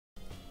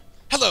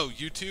Hello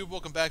YouTube,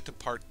 welcome back to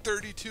part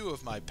 32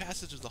 of my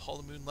Passage of the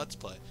Hollow Moon Let's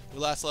Play. We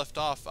last left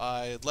off,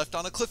 I left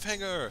on a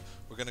cliffhanger!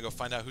 We're gonna go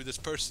find out who this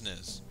person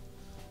is.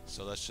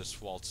 So let's just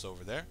waltz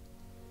over there.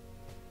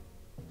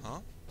 Huh?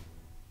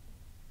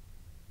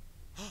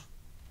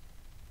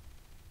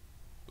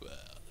 Well,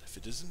 if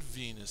it isn't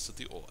Venus of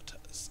the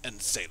Ortas,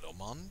 and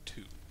Salomon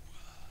too.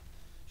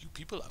 You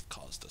people have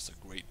caused us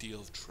a great deal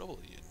of trouble,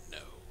 you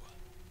know.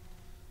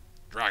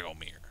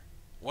 Dragomir,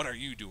 what are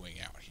you doing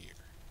out here?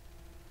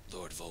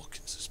 Lord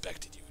Vulcan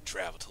suspected you would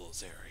travel to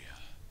Lazzaria.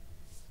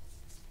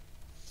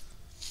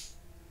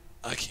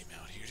 I came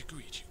out here to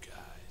greet you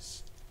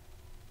guys,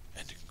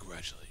 and to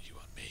congratulate you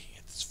on making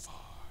it this far.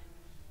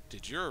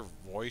 Did your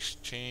voice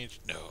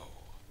change? No.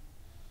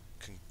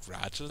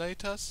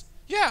 Congratulate us?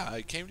 Yeah,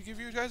 I came to give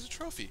you guys a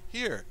trophy.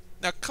 Here.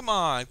 Now come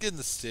on, get in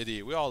the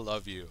city. We all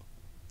love you.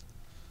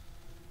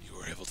 You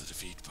were able to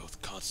defeat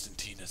both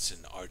Constantinus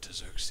and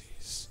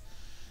Artaxerxes,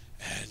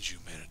 and you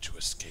managed to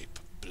escape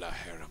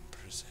Blaharum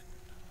prison.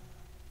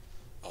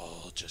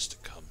 All just to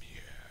come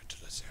here to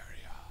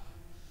Lazzaria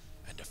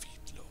and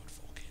defeat Lord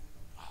Vulcan.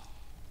 Oh.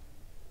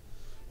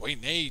 We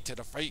need to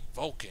defeat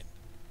Vulcan.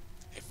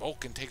 If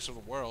Vulcan takes over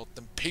the world,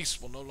 then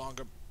peace will no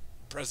longer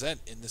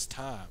present in this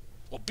time.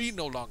 Will be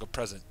no longer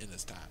present in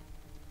this time.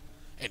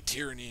 And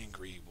tyranny and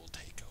greed will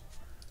take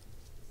over.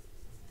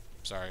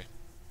 Sorry.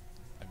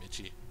 I'm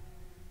itchy.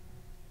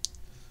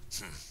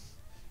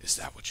 Is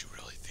that what you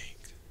really think?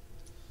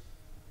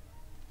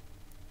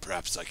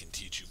 Perhaps I can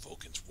teach you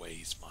Vulcan's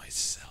ways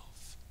myself.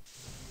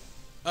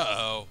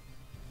 Uh-oh.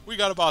 We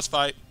got a boss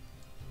fight.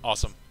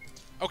 Awesome.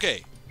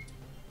 Okay.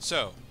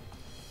 So.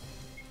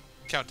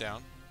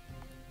 Countdown.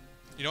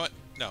 You know what?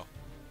 No.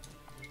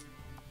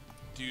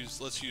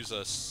 Let's use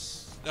a...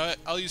 No,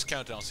 I'll use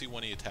countdown. I'll see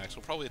when he attacks.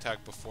 We'll probably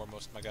attack before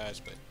most of my guys,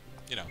 but,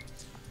 you know.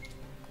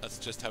 Let's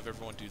just have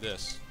everyone do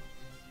this.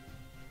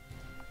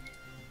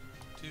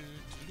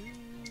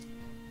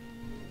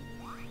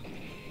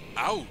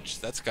 Ouch!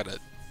 That's gotta...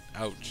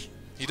 Ouch.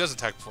 He does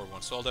attack before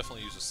one, so I'll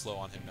definitely use a slow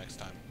on him next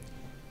time.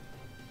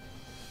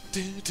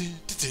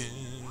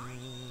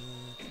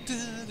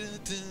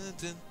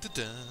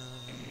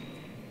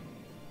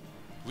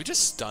 We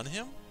just stun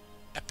him?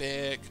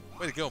 Epic!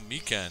 Way to go,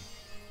 Mikan.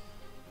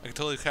 I can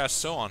totally cast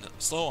slow on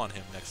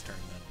him next turn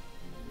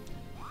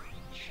then.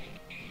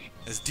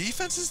 His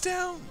defense is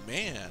down?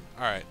 Man.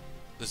 Alright.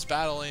 This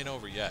battle ain't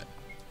over yet.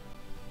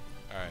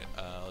 Alright,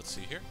 let's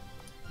see here.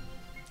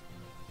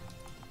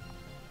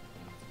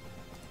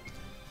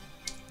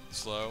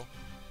 Slow.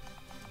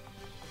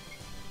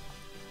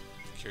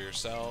 Cure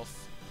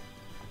yourself.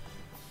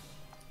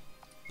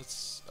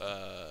 Let's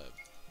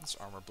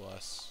armor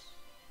bless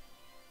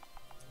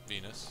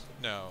Venus.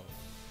 No.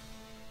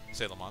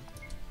 Salomon.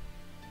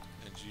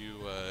 And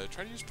you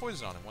try to use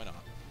poison on him, why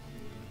not?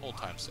 Old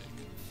time's sake.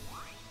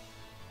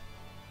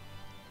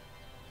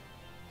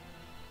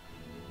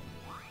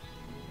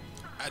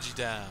 Agi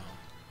down.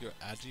 Your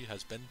Agi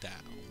has been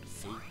down.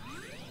 Food.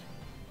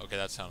 Okay,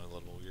 that sounded a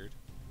little weird.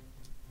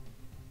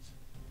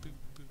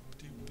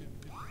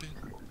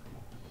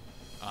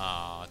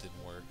 Ah, it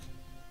didn't work.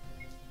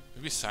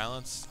 Maybe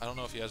silence? I don't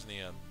know if he has any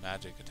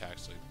magic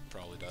attacks, so he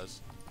probably does.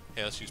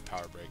 Hey, let's use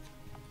power break.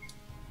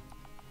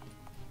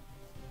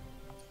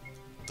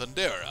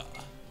 Thundera!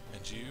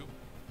 And you...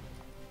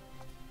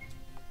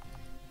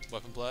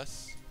 Weapon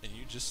bless, and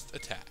you just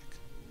attack.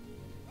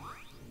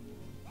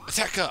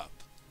 Attack up!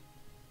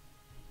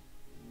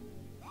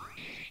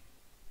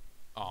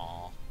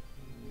 Aww.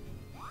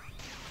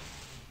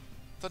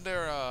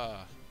 Thundera!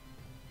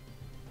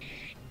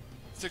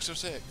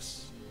 606.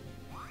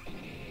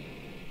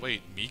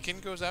 Wait,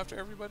 Mikan goes after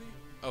everybody?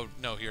 Oh,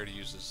 no, he already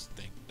used this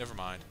thing. Never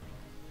mind.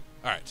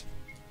 Alright.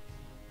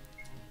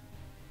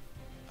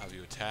 Have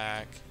you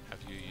attack. Have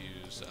you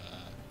use,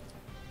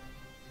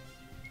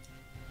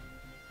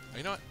 Oh,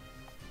 you know what?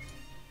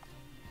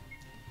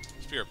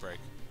 Spirit Break.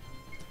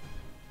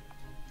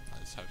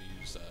 Let's have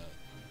you use,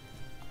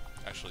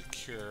 actually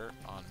Cure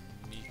on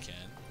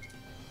Mikan.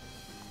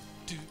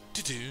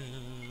 Do-do-do.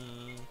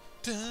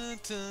 Dun,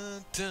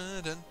 dun,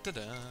 dun, dun, dun,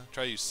 dun.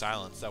 Try to use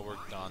silence. That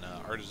worked on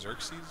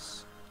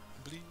Artaxerxes,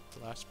 I believe,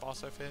 the last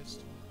boss I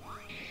faced.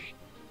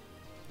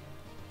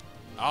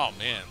 Oh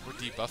man, we're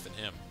debuffing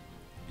him.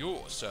 You,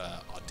 sir,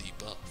 are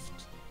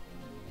debuffed.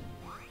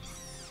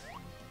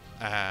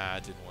 Ah,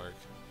 it didn't work.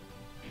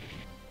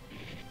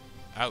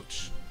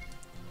 Ouch.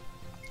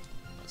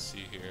 Let's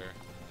see here.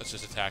 Let's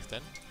just attack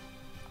then.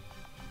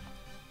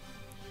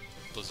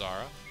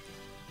 Lazzaria.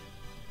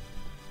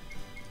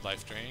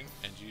 Life drain,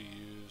 and you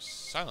use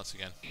silence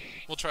again.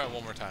 We'll try it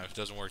one more time. If it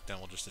doesn't work, then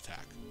we'll just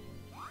attack.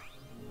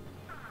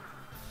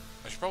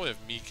 I should probably have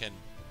Mikan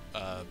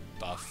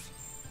buff.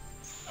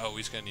 Oh,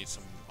 he's gonna need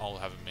some. I'll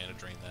have a mana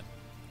drain then.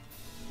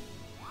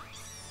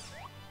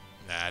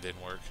 Nah, it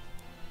didn't work.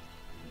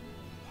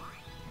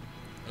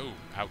 Oh,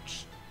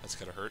 ouch. That's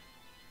gonna hurt.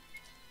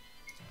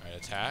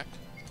 Alright, attack.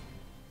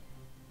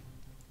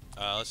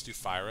 Let's do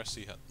fire.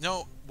 See how.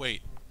 No,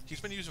 wait.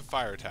 He's been using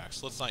fire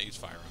attacks. Let's not use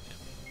fire on him.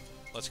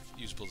 Let's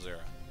use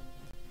Lazzaria.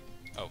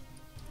 Oh.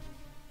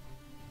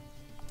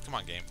 Come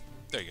on, game.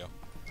 There you go.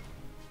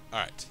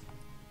 Alright.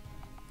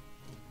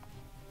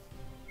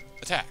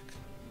 Attack.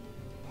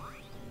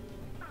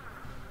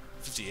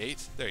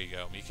 58. There you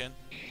go, Mikan.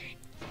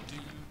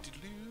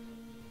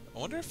 I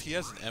wonder if he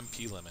has an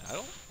MP limit. I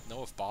don't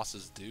know if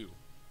bosses do.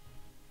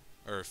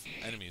 Or if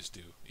enemies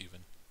do, even.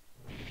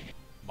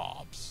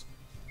 Mobs.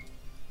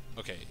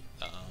 Okay,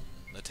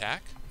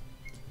 attack.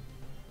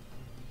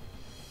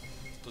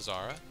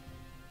 Lazzaria.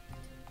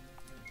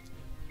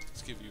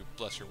 Let's give you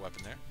bless your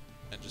weapon there.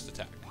 And just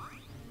attack.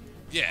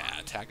 Yeah,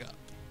 attack up.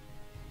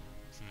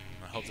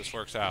 I hope this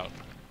works out.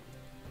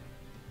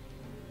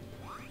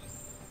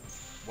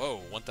 Whoa,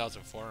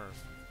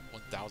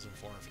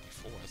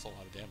 1,454. That's a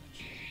lot of damage.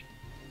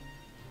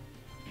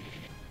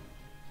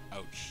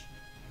 Ouch.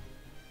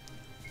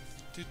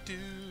 Do do.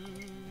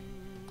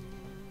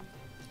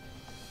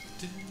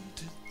 Do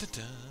do do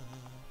do.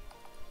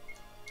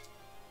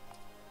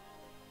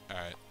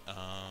 Alright,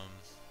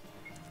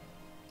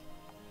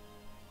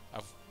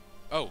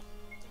 Oh!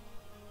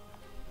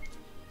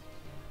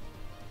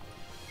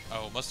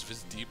 Oh, most of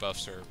his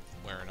debuffs are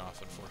wearing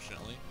off,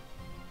 unfortunately.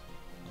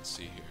 Let's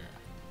see here.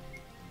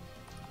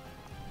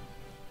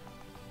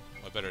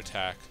 I better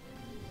attack.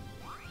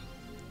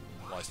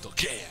 Well, I still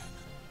can!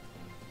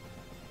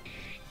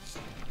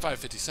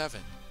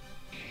 557.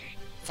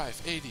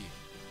 580.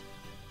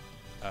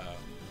 I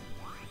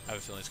have a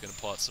feeling it's going to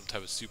pull out some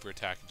type of super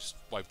attack and just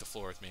wipe the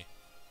floor with me.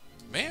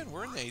 Man,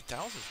 we're in the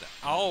 8,000s now.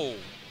 Oh!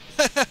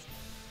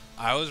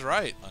 I was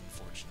right,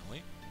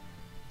 unfortunately.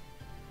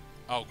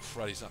 Oh,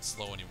 crud, he's not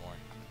slow anymore.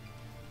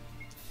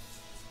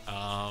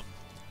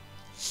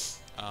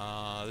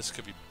 This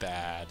could be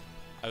bad.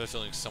 I have a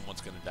feeling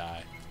someone's going to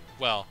die.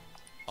 Well,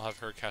 I'll have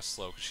her cast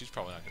slow, because she's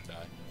probably not going to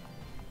die.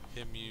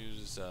 Him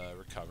use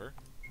recover.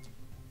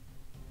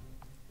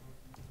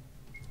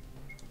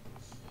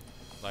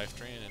 Life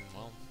drain and,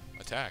 well,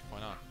 attack.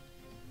 Why not?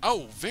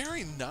 Oh,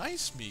 very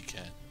nice,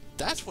 Mikan.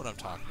 That's what I'm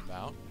talking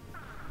about.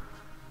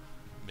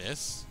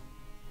 Miss.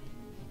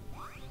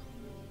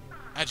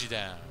 Add you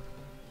down.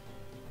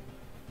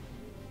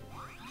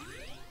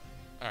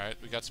 Alright,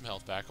 we got some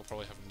health back. I'll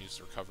probably have him use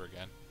the recover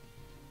again.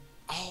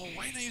 Oh,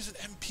 why didn't I use an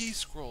MP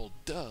scroll?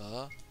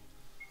 Duh.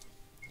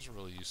 Those are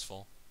really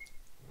useful.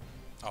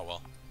 Oh,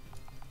 well.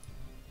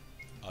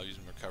 I'll use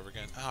him recover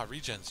again. Ah,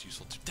 regen's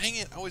useful too. Dang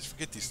it, I always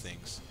forget these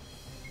things.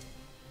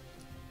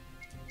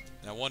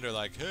 And I wonder,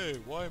 like, hey,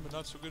 why am I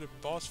not so good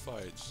at boss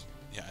fights?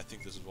 Yeah, I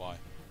think this is why.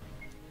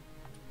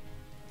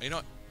 You know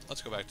what?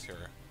 Let's go back to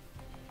her.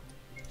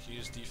 She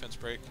use defense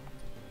break.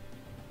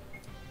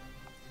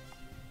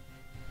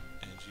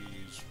 And you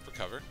use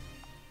recover.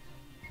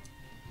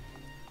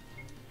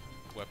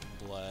 Weapon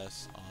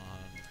bless on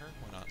her?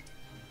 Why not?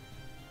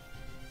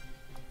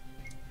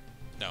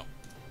 No.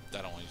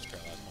 I don't want to use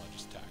paralyze. I want to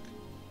just attack.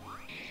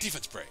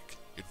 Defense break.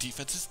 Your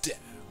defense is down.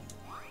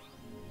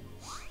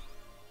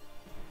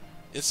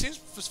 It seems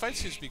this fight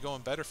seems to be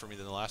going better for me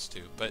than the last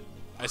two, but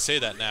I say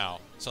that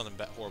now. Something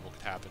horrible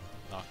could happen.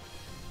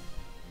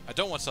 I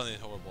don't want something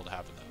horrible to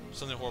happen though.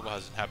 Something horrible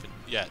hasn't happened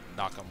yet.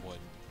 Knock on wood.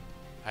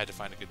 I had to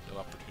find a good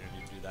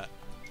opportunity to do that.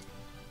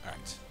 All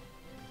right.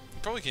 You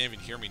probably can't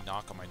even hear me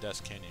knock on my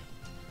desk, can you?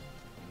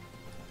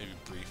 Maybe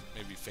brief,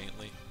 maybe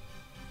faintly.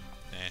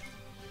 Eh.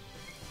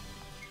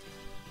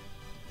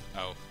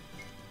 Oh.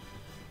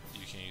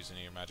 You can't use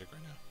any of your magic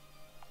right now.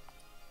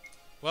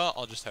 Well,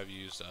 I'll just have you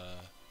use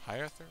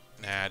high ether?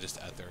 Nah, just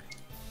ether.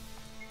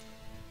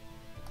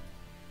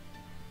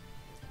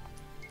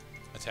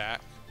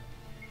 Attack.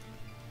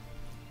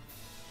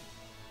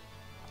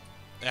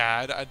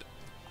 Yeah, I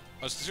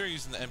was considering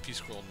using the MP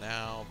scroll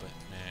now, but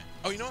meh.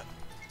 Oh, you know what?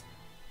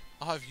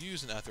 I'll have you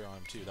use an ether on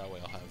him too. That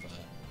way I'll have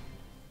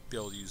be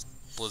able to use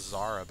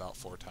Lazzaria about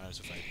 4 times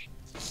if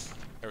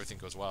everything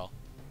goes well.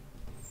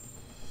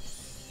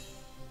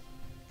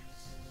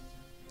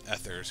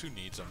 Ethers, who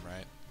needs them,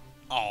 right?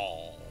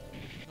 Oh,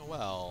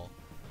 Noel.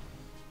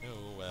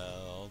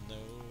 Noel.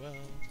 Oh,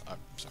 I'm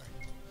sorry.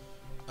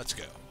 Let's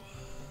go.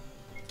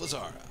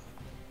 Lazzaria.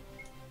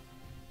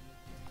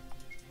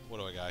 What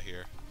do I got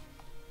here?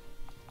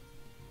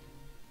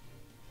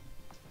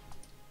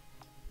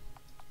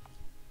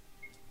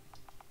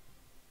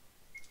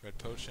 Red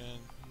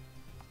potion.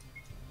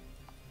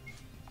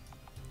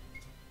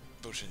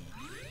 Potion.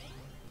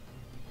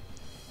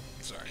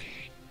 Sorry.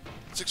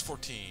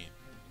 614.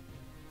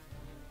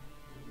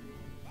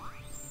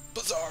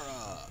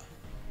 Lazzaria!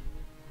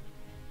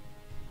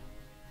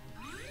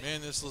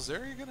 Man, is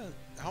Lazzaria gonna...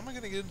 How am I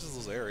gonna get into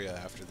Lazzaria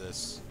after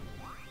this?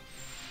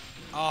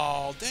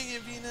 Oh, dang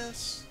it,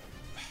 Venus!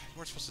 You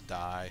weren't supposed to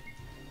die.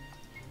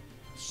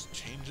 This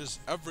changes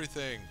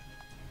everything.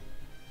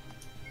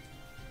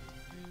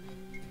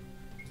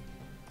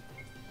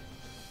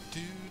 Do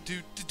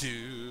do do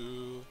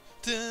do.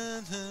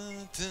 Dun,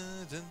 dun,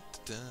 dun, dun,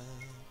 dun.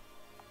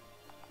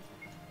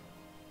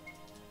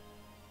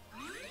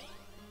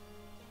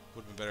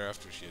 Would have been better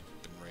after she had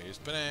been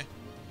raised, but eh.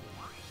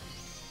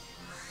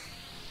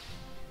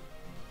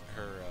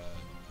 Her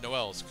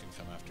Noel's can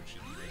come after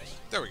she's been raised.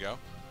 There we go.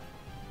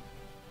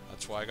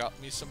 That's why I got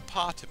me some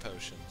party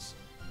potions.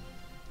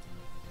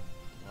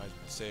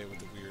 say it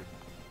with a weird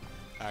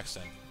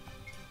accent.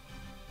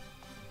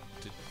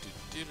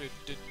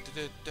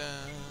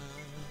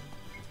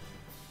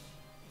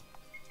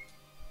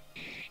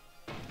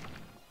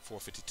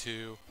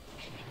 452,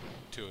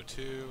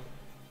 202,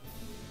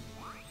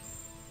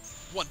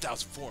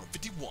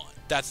 1,451.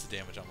 That's the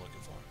damage I'm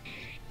looking for.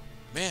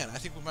 Man, I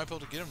think we might be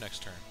able to get him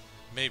next turn.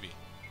 Maybe.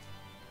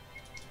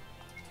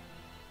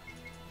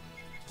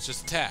 Let's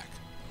just attack.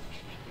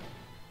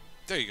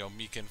 There you go,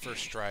 Meekin.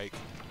 First strike.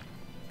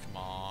 Come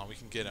on, we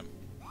can get him.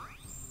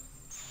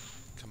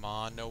 Come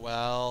on,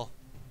 Noel.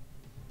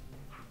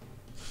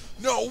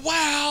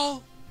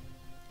 Noel!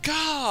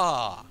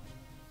 Gah!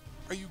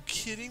 Are you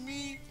kidding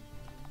me?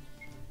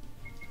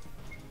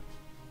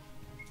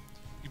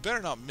 You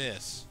better not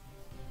miss.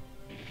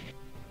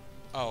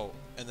 Oh,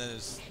 and then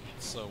his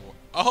slow...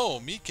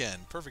 Oh, Meekin.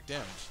 Perfect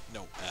damage.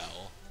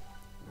 Noel.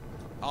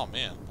 Oh,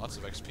 man. Lots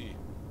of XP.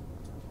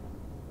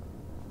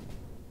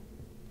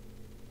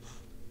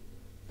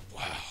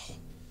 Wow.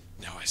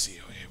 Now I see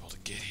how you're able to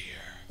get here.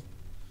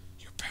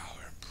 Your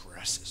power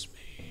impresses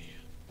me.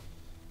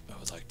 I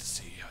would like to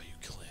see how you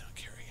plan on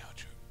carrying out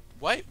your...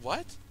 Wait,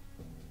 what?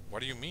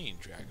 What do you mean,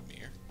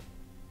 Dragomir?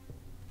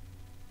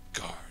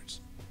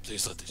 Guards,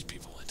 please let these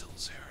people into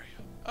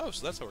Lazzaria. Oh,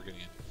 so that's how we're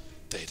getting in.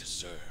 They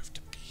deserve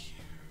to be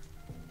here.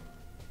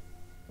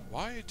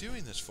 Why are you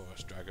doing this for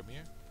us,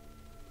 Dragomir?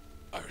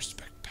 I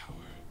respect power,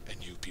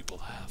 and you people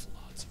have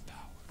lots of power.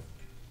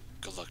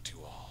 Good luck to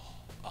you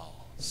all.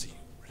 I'll see you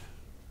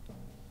around.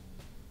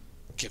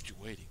 Kept you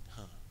waiting,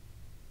 huh?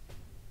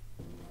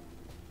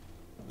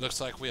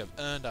 Looks like we have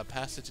earned our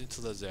passage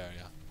into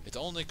Lazzaria. It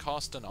only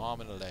cost an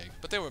arm and a leg,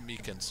 but they were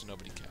Meekins, so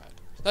nobody cared.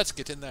 Let's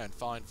get in there and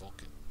find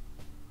Vulcan.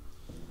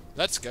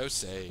 Let's go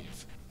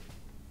save.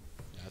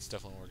 Yeah, that's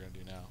definitely what we're going to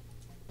do now.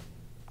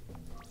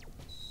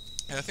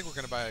 And I think we're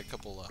going to buy a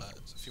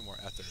few more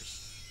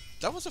ethers.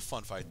 That was a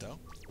fun fight, though.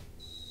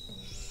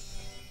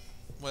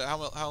 Wait,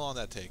 how long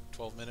did that take?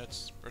 12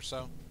 minutes or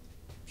so?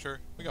 Sure,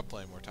 we got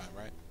plenty more time,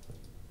 right?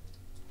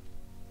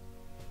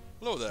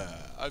 Hello there.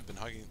 I've been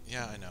hugging.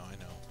 Yeah, I know.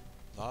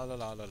 La la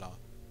la la la.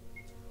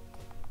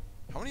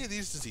 How many of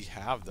these does he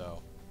have,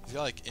 though? He's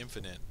got like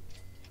infinite.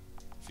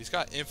 If he's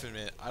got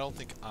infinite, I don't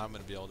think I'm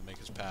gonna be able to make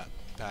his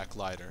pack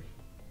lighter.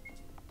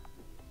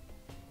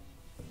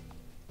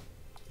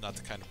 Not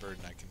the kind of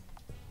burden I can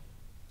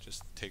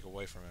just take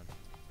away from him.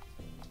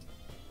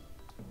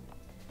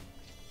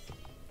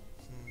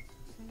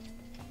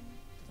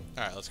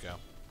 Alright, let's go.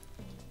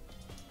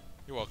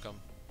 You're welcome.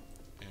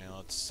 And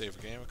let's save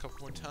a game a couple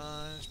more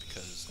times,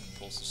 because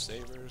compulsive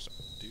savers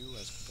do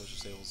as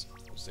compulsive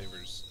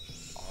savers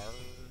are.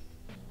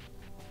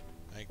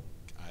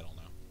 I don't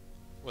know.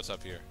 What's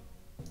up here?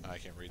 I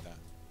can't read that.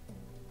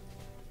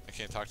 I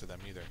can't talk to them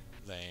either.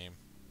 Lame.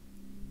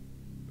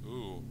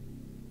 Ooh.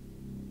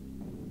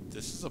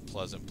 This is a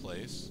pleasant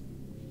place.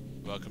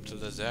 Welcome to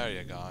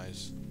Lazzaria,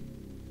 guys.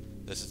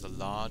 This is the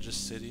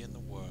largest city in the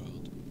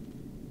world.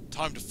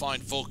 Time to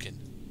find Vulcan.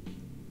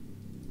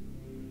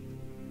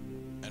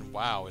 And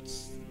wow,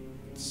 it's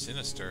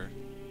sinister.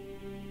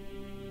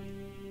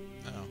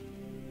 Oh.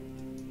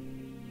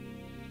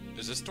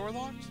 Is this door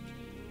locked?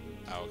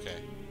 Oh,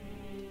 okay.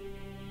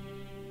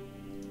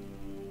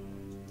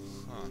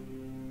 Huh.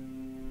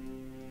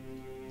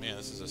 Man,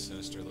 this is a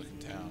sinister looking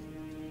town.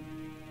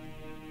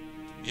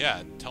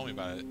 Yeah, tell me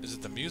about it. Is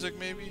it the music,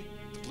 maybe?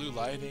 The blue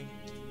lighting?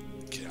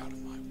 Get out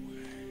of my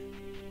way.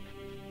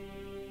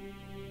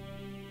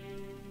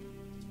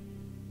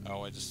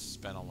 Oh, I just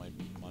spent all my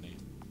money.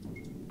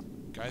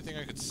 Got anything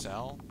I could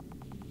sell?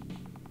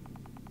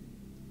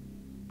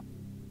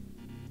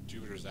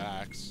 Jupiter's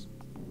axe.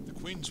 The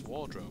Queen's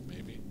wardrobe,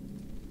 maybe.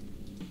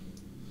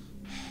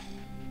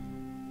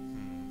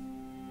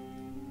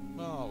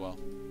 Oh, well.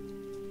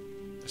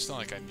 It's not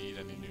like I need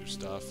any new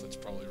stuff. That's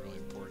probably really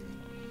important.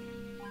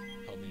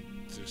 Help me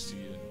succeed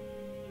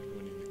in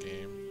winning the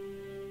game.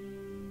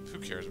 Who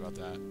cares about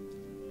that?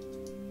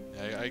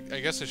 Yeah, I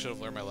guess I should have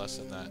learned my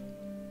lesson that...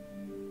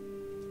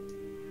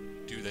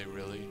 Do they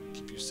really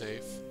keep you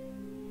safe?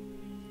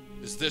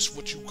 Is this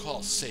what you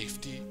call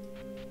safety?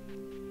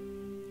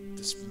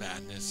 This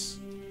madness?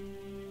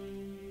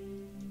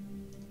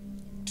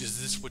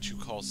 Is this what you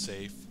call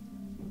safe?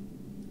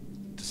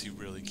 Does he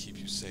really keep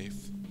you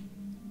safe?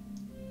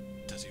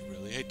 Does he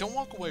really? Hey, don't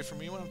walk away from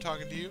me when I'm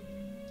talking to you.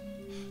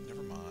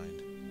 Never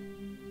mind.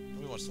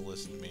 Nobody wants to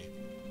listen to me.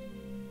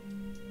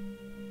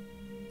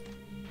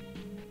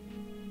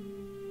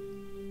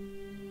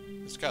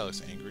 This guy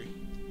looks angry.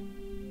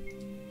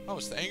 Oh,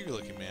 it's the angry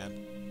looking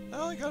man.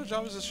 Oh, he got a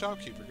job as a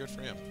shopkeeper. Good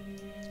for him.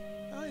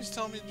 Oh, he's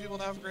telling me people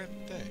to have a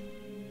great day.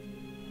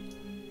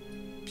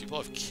 People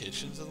have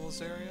kitchens in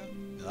this area?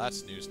 Now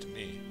that's news to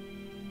me.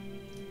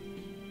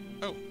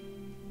 Oh.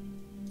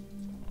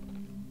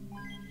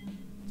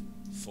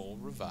 Full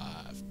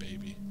revive,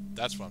 baby.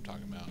 That's what I'm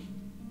talking about.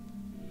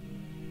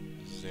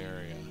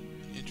 Lazzaria.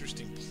 An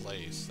interesting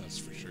place, that's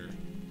for sure.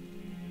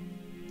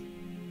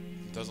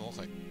 It doesn't look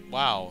like...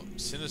 Wow,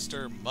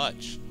 sinister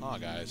much. Huh,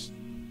 guys?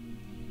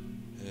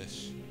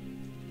 Ish.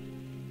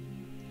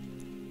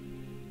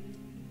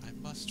 I'm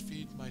must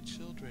feed my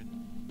children.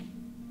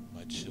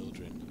 My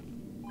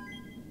children.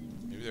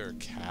 Maybe there are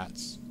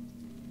cats.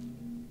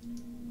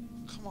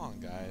 Come on,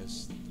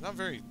 guys. They're not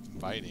very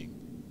inviting.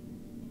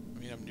 I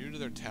mean, I'm new to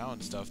their town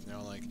and stuff, and they're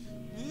all like,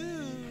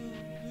 yeah,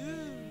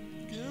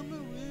 come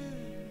away.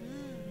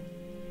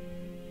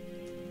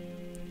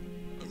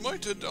 I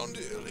might head down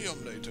to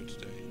Ilium later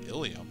today.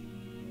 Ilium?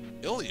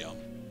 Ilium?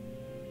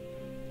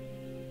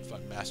 If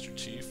I'm Master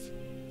Chief?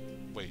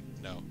 Wait,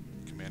 no.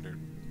 Commander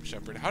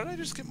Shepard. How did I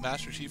just get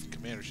Master Chief and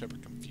Commander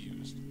Shepard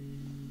confused?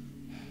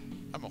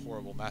 I'm a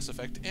horrible Mass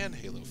Effect and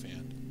Halo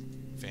fan.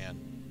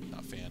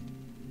 Not fan.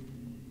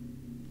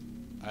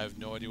 I have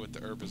no idea what the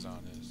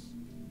Urbazon is.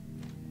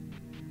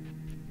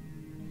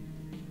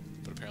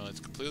 But apparently it's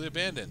completely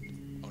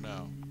abandoned. Oh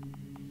no.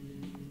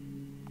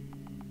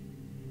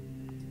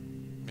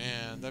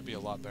 Man, that'd be a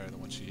lot better than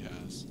what she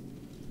has.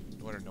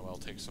 No wonder Noelle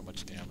takes so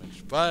much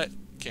damage. But,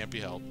 can't be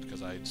helped,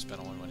 because I spent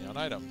all my money on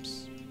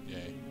items.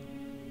 Yay.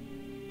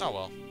 Oh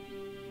well.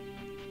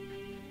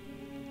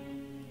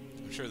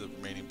 I'm sure the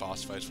remaining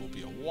boss fights will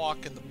be a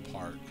walk in the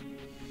park.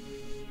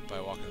 By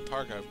a walk in the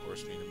park, I of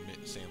course mean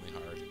insanely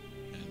hard,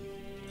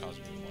 and cause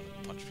me to want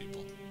to punch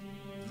people.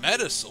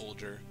 Meta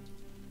Soldier?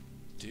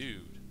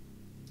 Dude.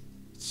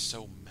 It's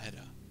so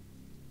meta.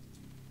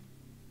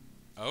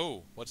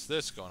 Oh, what's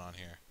this going on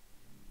here?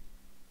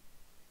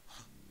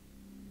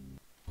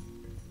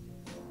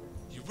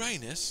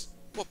 Uranus?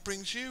 What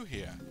brings you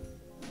here?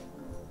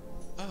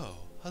 Oh,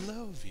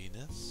 hello,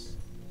 Venus.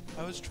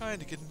 I was trying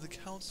to get into the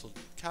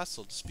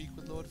castle to speak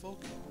with Lord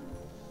Vulcan.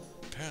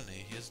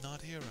 Apparently, he is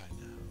not here right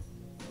now.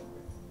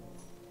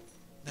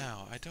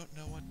 Now, I don't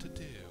know what to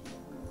do.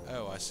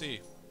 Oh, I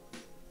see.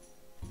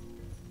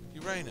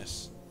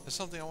 Uranus, there's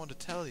something I want to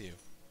tell you.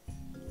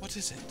 What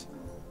is it?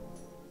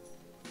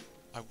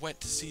 I went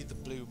to see the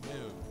blue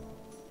moon.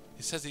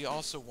 He says he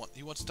wants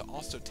to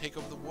also take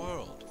over the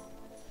world.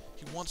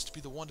 He wants to be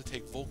the one to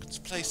take Vulcan's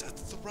place at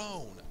the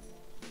throne.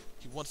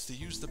 He wants to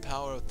use the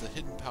power of the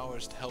hidden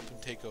powers to help him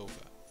take over.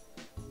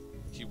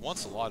 He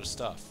wants a lot of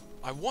stuff.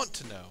 I want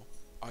to know,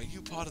 are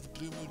you part of the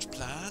Blue Moon's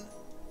plan? ...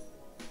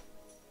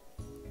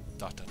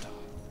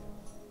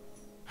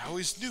 I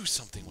always knew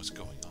something was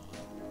going on.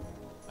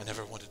 I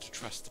never wanted to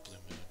trust the Blue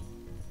Moon.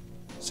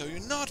 So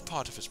you're not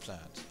part of his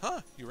plans. Huh,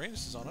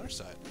 Uranus is on our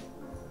side.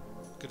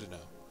 Good to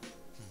know.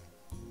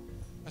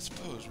 I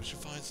suppose we should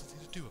find something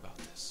to do about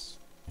this.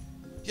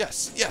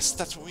 Yes,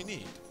 that's what we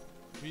need.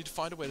 We need to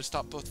find a way to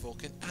stop both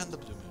Vulcan and the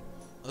Blue Moon.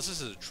 Unless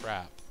this is a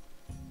trap.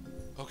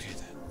 Okay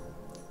then.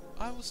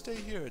 I will stay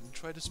here and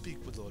try to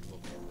speak with Lord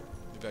Vulcan.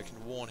 Maybe I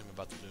can warn him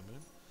about the Blue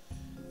Moon.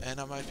 And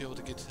I might be able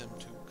to get him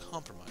to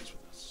compromise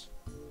with us.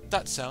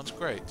 That sounds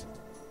great.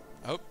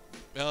 Oh,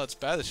 well, it's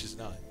bad that she's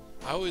not.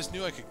 I always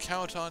knew I could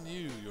count on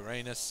you,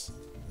 Uranus.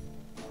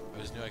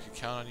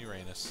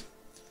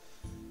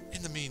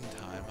 In the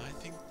meantime, I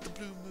think the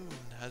Blue Moon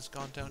has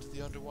gone down to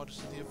the underwater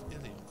city of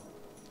Ilium.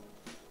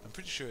 I'm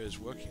pretty sure it's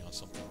working on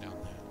something down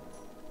there.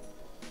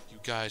 You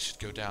guys should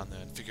go down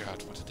there and figure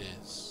out what it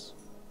is.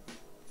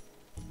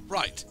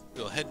 Right,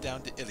 we'll head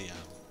down to Ilium.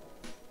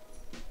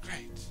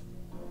 Great.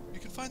 You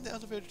can find the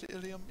elevator to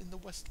Ilium in the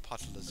west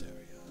part of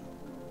Lazzaria.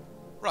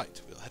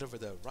 Right, we'll head over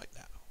there right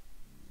now.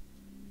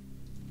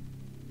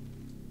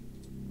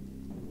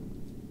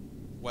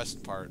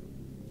 West part.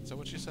 Is that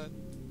what she said?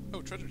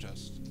 Oh, treasure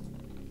chest.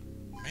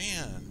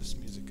 Man, this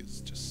music is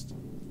just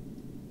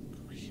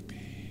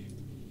creepy.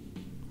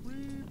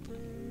 Creepy.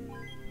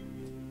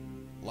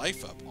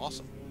 Life up,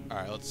 awesome.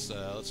 Alright, let's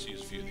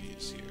use a few of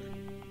these here.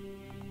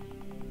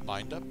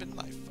 Wind up and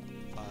life up.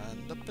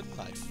 Wind up and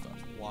life up.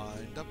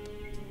 Wind up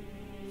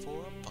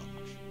for a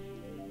punch.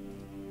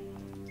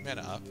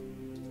 Mana up.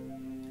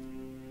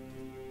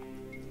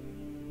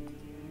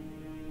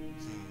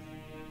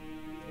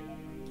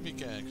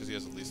 Weekend, because he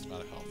has the least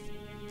amount of health.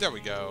 There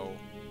we go.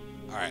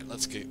 Alright,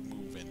 let's get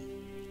moving.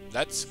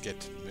 Let's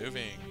get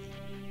moving.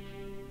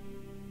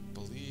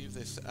 Believe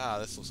they said... Ah,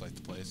 this looks like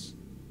the place.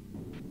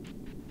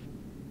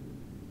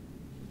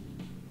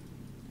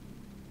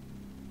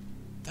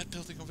 That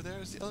building over there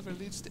is the elevator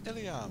leads to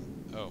Ilium.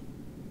 Oh.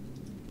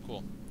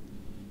 Cool.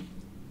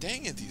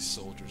 Dang it, these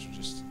soldiers are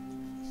just...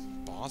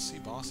 bossy.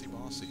 Bossy.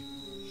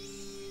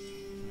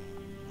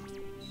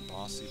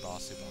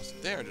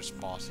 They're just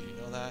bossy, you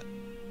know that?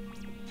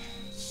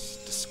 It's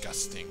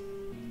disgusting.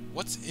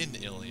 What's in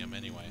Ilium,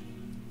 anyway?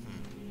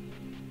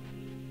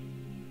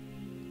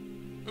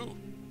 Ooh.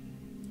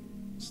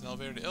 It's an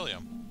elevator to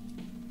Ilium.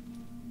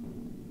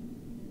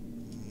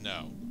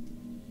 No.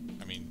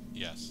 I mean,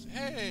 yes.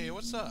 Hey,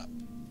 what's up?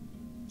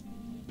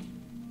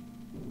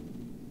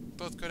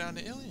 Both go down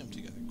to Ilium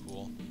together.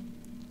 Cool.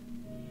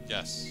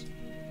 Yes.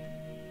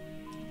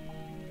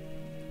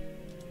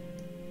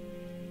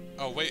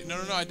 Oh, wait.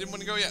 No, I didn't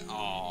want to go yet.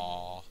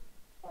 Aww.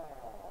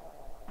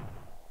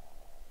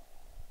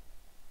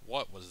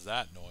 What was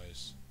that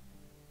noise?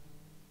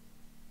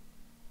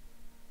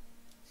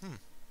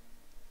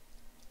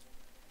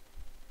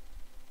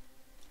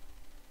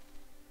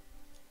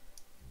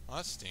 Well,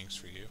 that stinks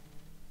for you.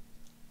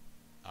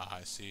 Ah,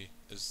 I see.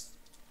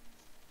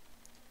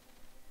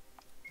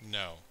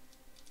 No.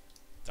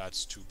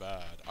 That's too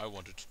bad. I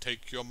wanted to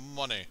take your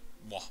money.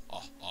 Mwah,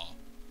 ah, ah.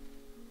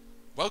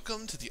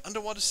 Welcome to the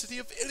underwater city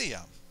of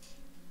Ilium.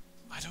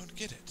 I don't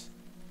get it.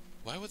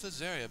 Why would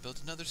Lazzaria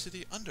build another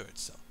city under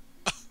itself?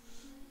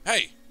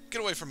 Hey!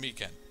 Get away from me,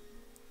 Ken.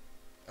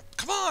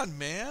 Come on,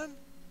 man!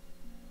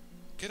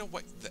 Get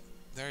away.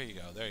 There you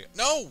go. There you go.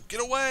 No!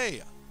 Get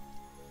away!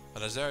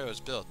 When Lazzaria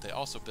was built, they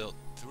also built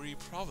 3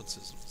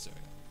 provinces of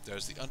Lazzaria.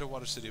 There's the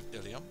underwater city of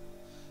Ilium,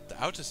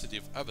 the outer city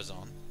of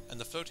Abazon, and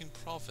the floating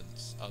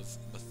province of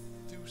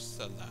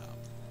Methuselah.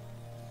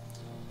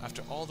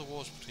 After all the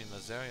wars between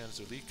Lazzaria and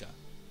Zulika,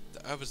 the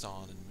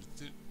Abazon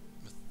and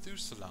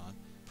Methuselah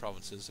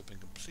provinces have been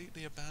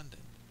completely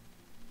abandoned.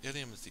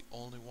 Ilium is the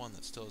only one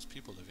that still has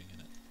people living in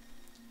it.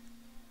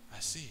 I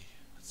see.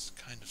 That's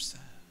kind of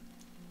sad.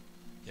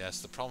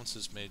 Yes, the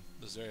provinces made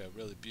Lazzaria a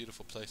really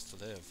beautiful place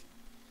to live.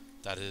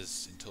 That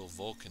is, until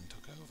Vulcan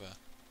took over.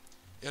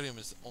 Ilium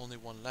is the only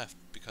one left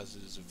because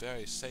it is a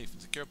very safe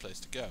and secure place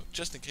to go,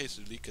 just in case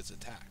Zulika's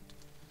attacked.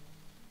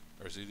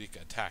 Or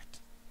Zulika attacked.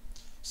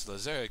 So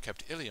Lazzaria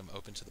kept Ilium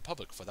open to the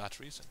public for that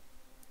reason.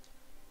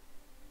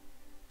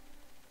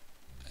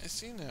 I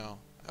see now.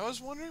 I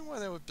was wondering why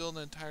they would build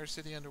an entire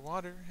city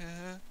underwater.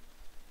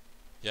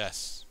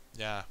 Yes.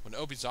 Yeah, when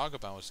Obi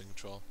Zagaban was in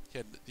control, he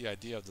had the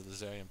idea of the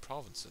Lazzarian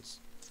provinces.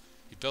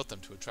 He built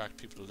them to attract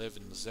people to live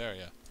in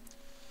Lazzaria.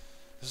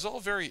 This is all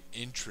very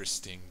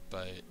interesting,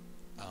 but,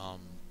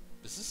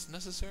 is this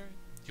necessary?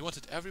 He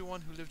wanted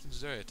everyone who lived in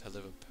Lazzaria to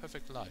live a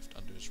perfect life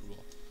under his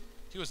rule.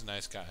 He was a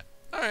nice guy.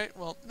 Alright,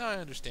 well, now I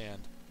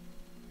understand.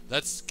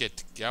 Let's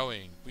get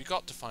going. We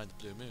got to find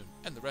the Blue Moon,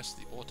 and the rest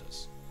of the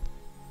Ortas.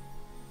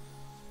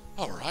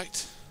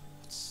 Alright.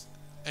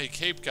 Hey,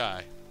 Cape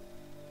Guy.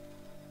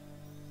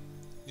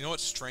 You know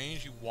what's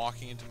strange? You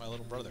walking into my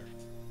little brother.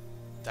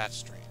 That's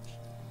strange.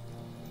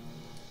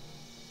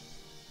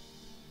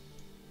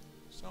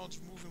 Sounds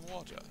of moving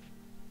water.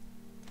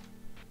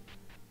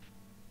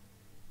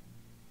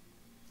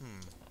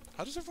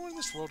 How does everyone in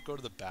this world go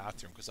to the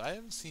bathroom? Because I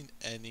haven't seen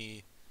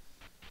any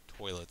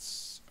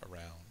toilets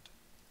around.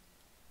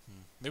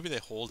 Maybe they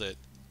hold it.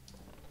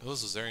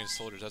 Those Lazzarian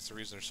soldiers, that's the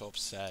reason they're so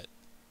upset.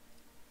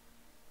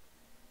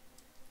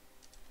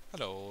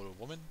 Hello,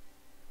 woman.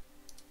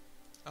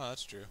 Oh,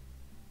 that's true.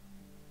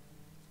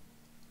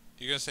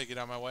 You gonna say get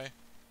out of my way?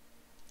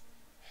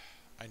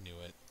 I knew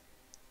it.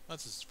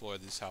 Let's explore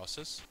these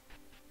houses.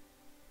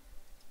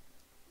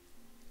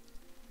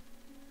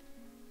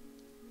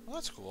 Well,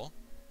 that's cool.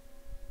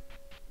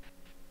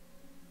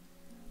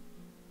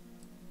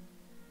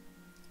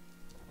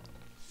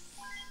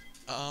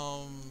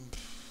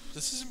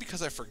 This isn't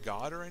because I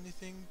forgot or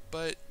anything,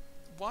 but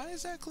why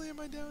exactly am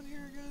I down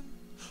here again?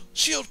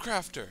 Shield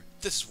Crafter!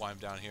 This is why I'm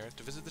down here,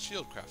 to visit the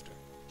Shield Crafter.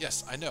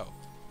 Yes, I know.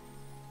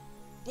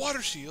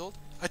 Water Shield!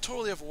 I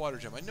totally have a water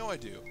gem, I know I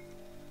do.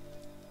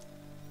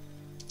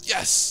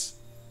 Yes!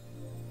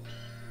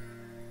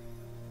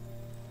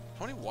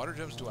 How many water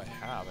gems do I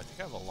have? I think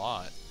I have a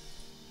lot.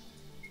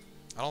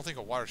 I don't think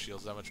a water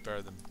shield is that much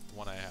better than the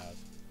one I have.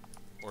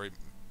 Or it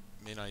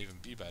may not even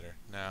be better.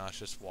 Nah, it's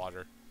just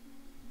water.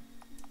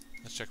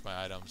 Let's check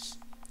my items.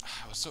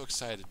 I was so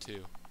excited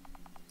too.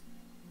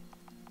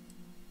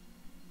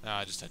 Nah,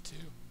 I just had 2.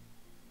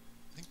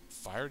 I think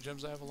fire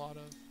gems I have a lot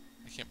of.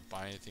 I can't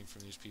buy anything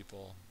from these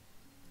people.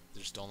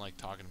 They just don't like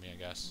talking to me, I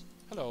guess.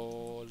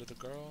 Hello, little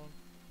girl.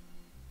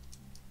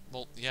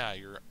 Well, yeah,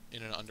 you're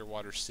in an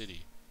underwater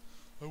city.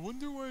 I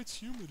wonder why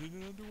it's humid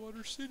in an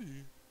underwater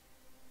city.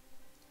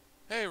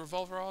 Hey,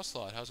 Revolver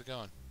Ocelot, how's it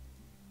going?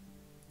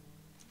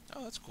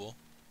 Oh, that's cool.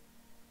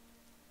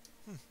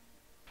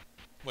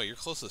 Wait, you're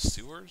close to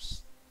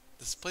sewers?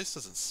 This place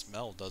doesn't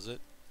smell, does it?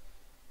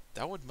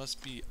 That would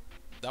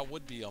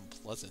be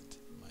unpleasant,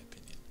 in my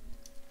opinion.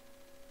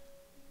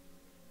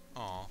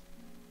 Aw.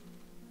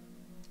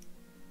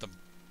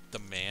 The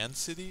man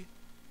city?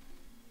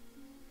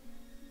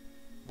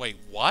 Wait,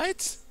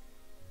 what?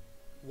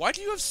 Why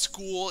do you have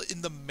school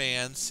in the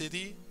man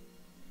city?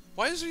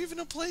 Why is there even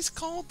a place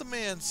called the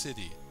man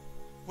city?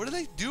 What do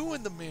they do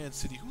in the man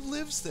city? Who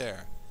lives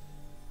there?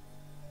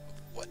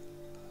 What?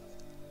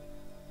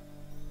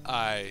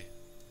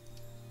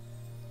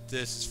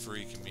 This is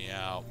freaking me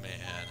out,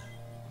 man.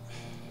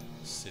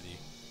 City.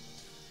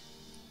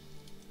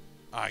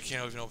 I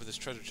can't even open this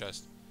treasure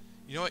chest.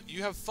 You know what?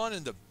 You have fun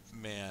in the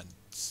man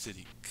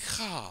city.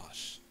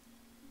 Gosh.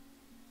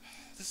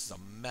 This is a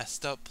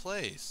messed up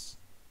place.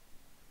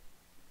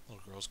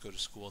 Little girls go to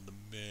school in the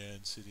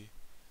man city.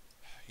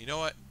 You know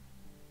what?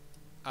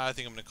 I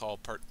think I'm going to call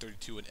part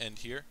 32 an end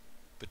here.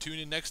 But tune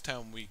in next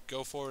time we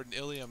go forward in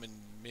Ilium and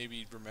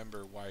maybe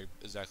remember why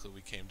exactly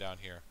we came down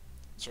here.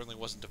 It certainly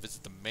wasn't to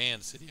visit the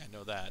man city, I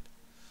know that.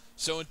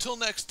 So until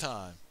next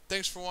time,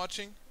 thanks for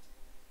watching.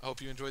 I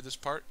hope you enjoyed this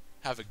part.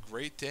 Have a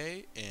great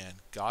day, and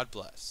God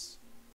bless.